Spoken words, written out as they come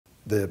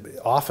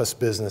The office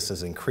business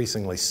is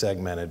increasingly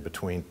segmented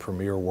between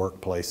premier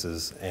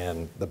workplaces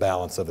and the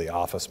balance of the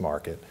office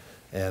market.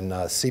 And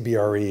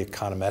CBRE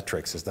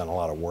Econometrics has done a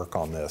lot of work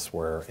on this,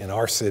 where in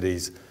our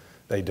cities,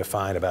 they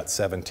define about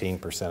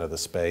 17% of the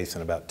space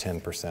and about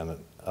 10%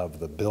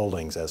 of the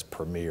buildings as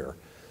premier.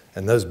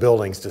 And those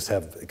buildings just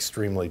have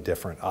extremely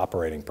different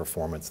operating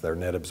performance. Their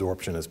net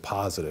absorption is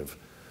positive,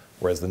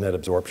 whereas the net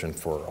absorption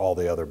for all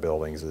the other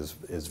buildings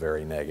is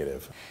very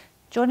negative.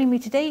 Joining me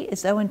today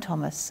is Owen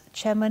Thomas,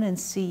 Chairman and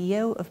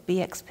CEO of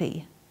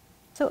BXP.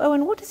 So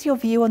Owen, what is your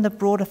view on the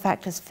broader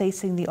factors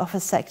facing the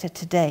office sector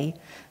today?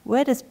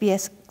 Where does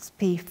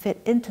BXP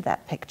fit into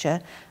that picture?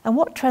 And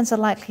what trends are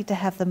likely to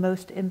have the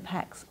most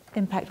impact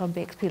on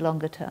BXP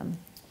longer term?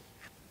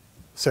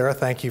 Sarah,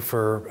 thank you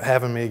for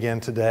having me again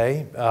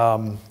today.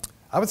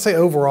 I would say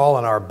overall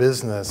in our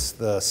business,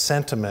 the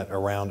sentiment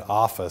around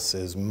office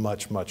is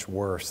much, much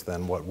worse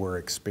than what we're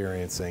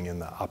experiencing in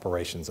the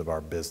operations of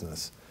our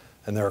business.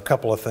 And there are a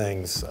couple of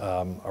things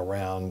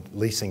around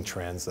leasing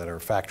trends that are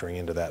factoring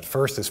into that.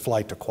 First is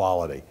flight to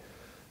quality.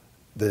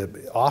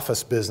 The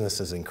office business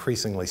is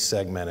increasingly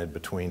segmented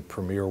between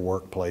premier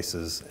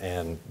workplaces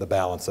and the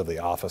balance of the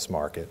office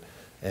market.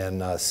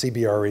 And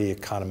CBRE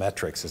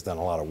Econometrics has done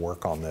a lot of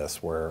work on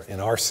this, where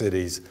in our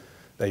cities,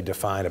 they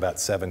define about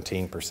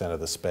 17% of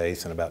the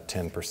space and about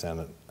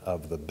 10%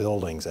 of the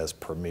buildings as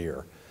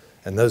premier.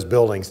 And those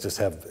buildings just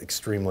have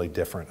extremely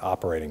different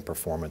operating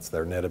performance.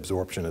 Their net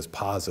absorption is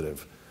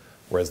positive,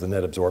 whereas the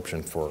net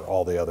absorption for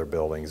all the other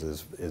buildings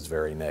is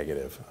very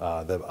negative.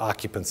 The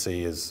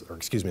vacancy is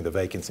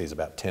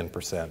about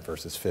 10%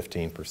 versus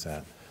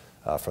 15%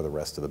 for the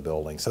rest of the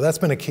building. So that's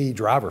been a key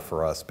driver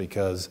for us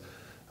because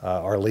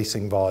our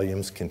leasing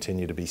volumes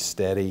continue to be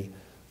steady.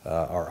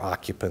 Our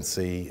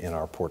occupancy in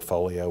our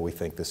portfolio, we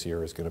think this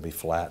year is going to be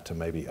flat to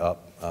maybe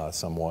up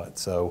somewhat.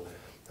 So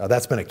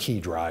that's been a key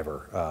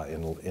driver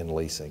in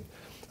leasing.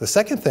 The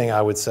second thing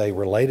I would say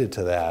related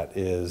to that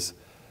is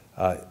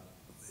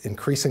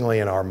increasingly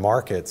in our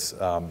markets,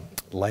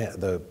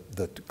 the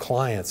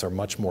clients are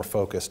much more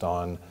focused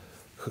on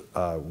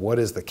what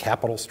is the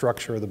capital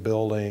structure of the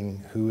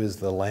building, who is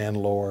the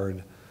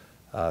landlord,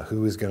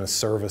 who is going to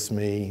service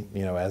me,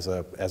 as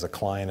a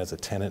client, as a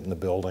tenant in the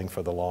building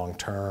for the long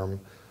term.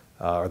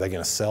 Are they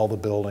going to sell the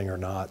building or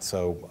not?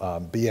 So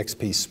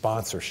BXP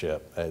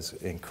sponsorship is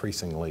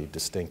increasingly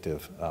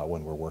distinctive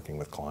when we're working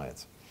with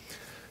clients.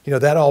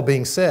 That all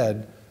being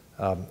said,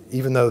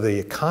 even though the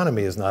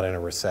economy is not in a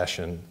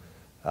recession,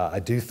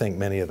 I do think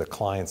many of the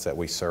clients that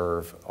we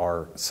serve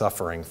are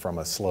suffering from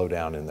a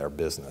slowdown in their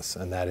business.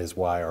 And that is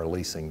why our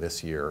leasing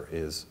this year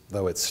is,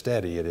 though it's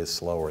steady, it is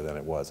slower than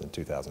it was in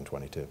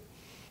 2022.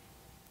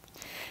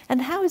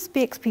 And how is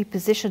BXP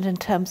positioned in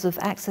terms of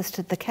access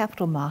to the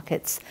capital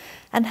markets?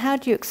 And how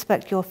do you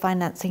expect your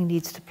financing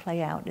needs to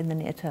play out in the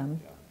near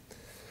term?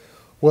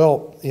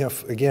 Well,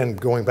 again,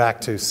 going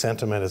back to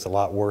sentiment is a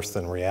lot worse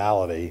than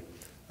reality.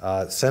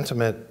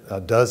 Sentiment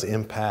does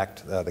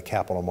impact the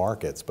capital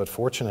markets, but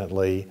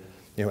fortunately,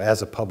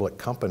 as a public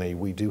company,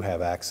 we do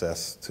have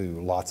access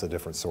to lots of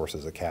different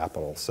sources of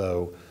capital.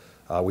 So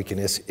we can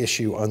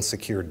issue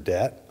unsecured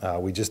debt.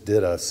 We just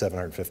did a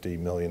 $750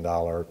 million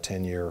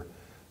 10-year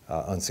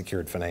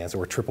unsecured finance.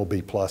 We're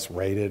BBB plus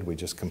rated. We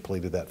just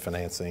completed that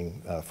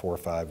financing 4 or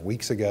 5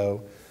 weeks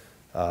ago.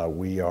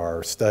 We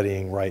are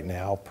studying right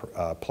now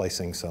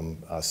placing some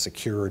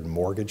secured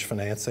mortgage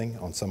financing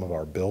on some of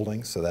our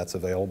buildings, so that's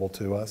available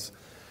to us.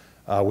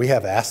 We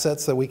have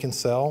assets that we can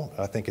sell.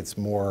 I think it's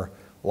more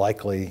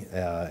likely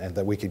and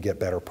that we could get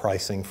better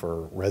pricing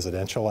for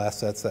residential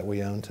assets that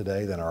we own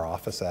today than our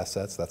office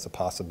assets. That's a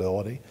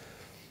possibility.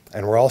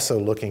 And we're also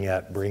looking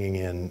at bringing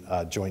in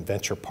joint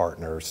venture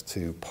partners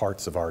to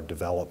parts of our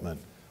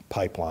development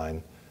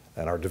pipeline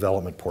and our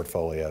development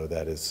portfolio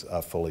that is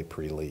fully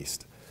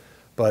pre-leased.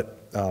 But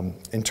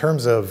in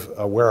terms of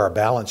where our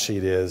balance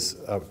sheet is,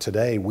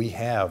 today we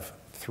have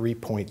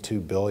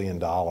 $3.2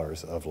 billion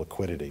of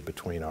liquidity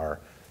between our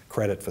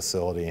credit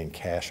facility and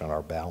cash on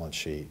our balance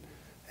sheet.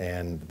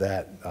 And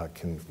that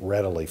can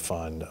readily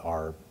fund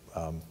our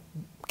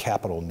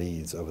capital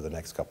needs over the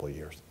next couple of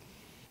years.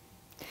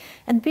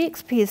 And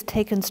BXP has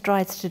taken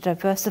strides to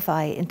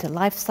diversify into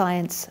life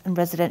science and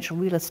residential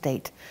real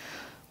estate.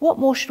 What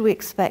more should we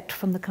expect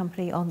from the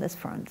company on this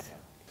front?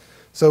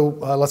 So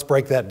let's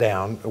break that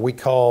down. We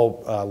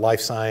call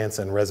life science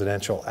and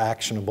residential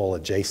actionable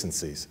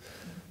adjacencies.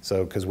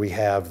 So because we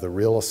have the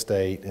real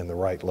estate in the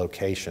right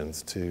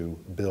locations to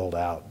build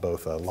out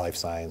both life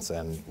science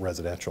and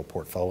residential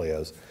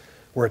portfolios,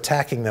 we're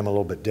attacking them a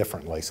little bit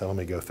differently. So let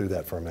me go through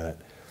that for a minute.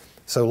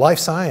 So life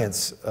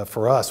science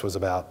for us was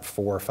about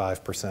 4 or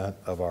 5%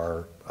 of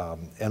our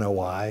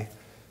NOI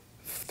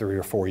 3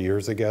 or 4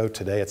 years ago.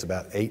 Today it's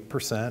about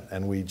 8%,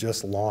 and we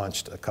just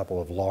launched a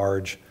couple of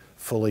large,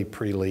 fully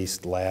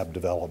pre-leased lab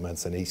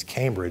developments in East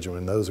Cambridge.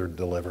 When those are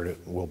delivered, it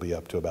will be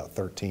up to about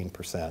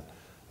 13%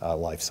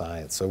 life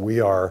science. So we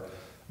are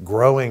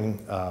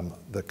growing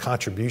the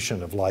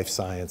contribution of life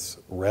science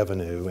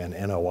revenue and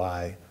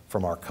NOI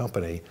from our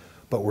company,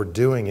 but we're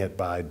doing it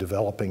by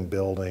developing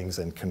buildings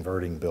and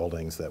converting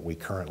buildings that we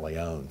currently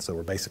own. So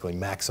we're basically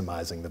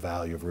maximizing the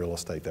value of real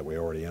estate that we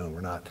already own.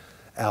 We're not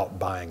out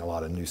buying a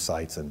lot of new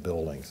sites and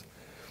buildings.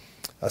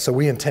 So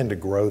we intend to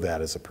grow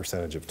that as a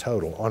percentage of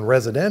total. On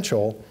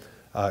residential,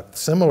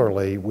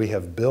 similarly, we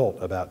have built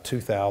about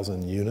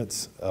 2,000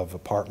 units of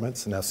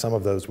apartments. Now, some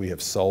of those we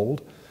have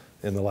sold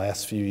in the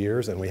last few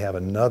years, and we have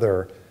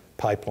another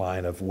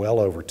pipeline of well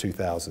over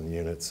 2,000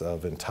 units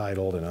of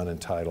entitled and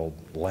unentitled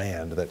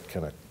land that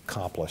can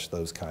accomplish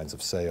those kinds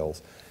of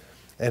sales.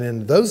 And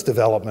in those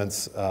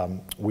developments,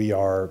 we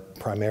are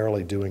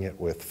primarily doing it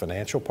with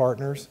financial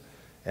partners,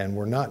 and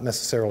we're not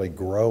necessarily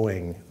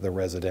growing the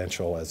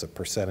residential as a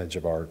percentage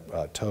of our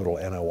total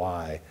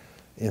NOI,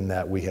 in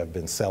that we have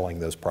been selling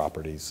those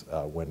properties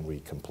when we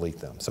complete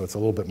them. So it's a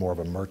little bit more of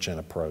a merchant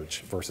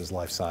approach versus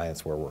life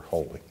science where we're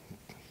holding.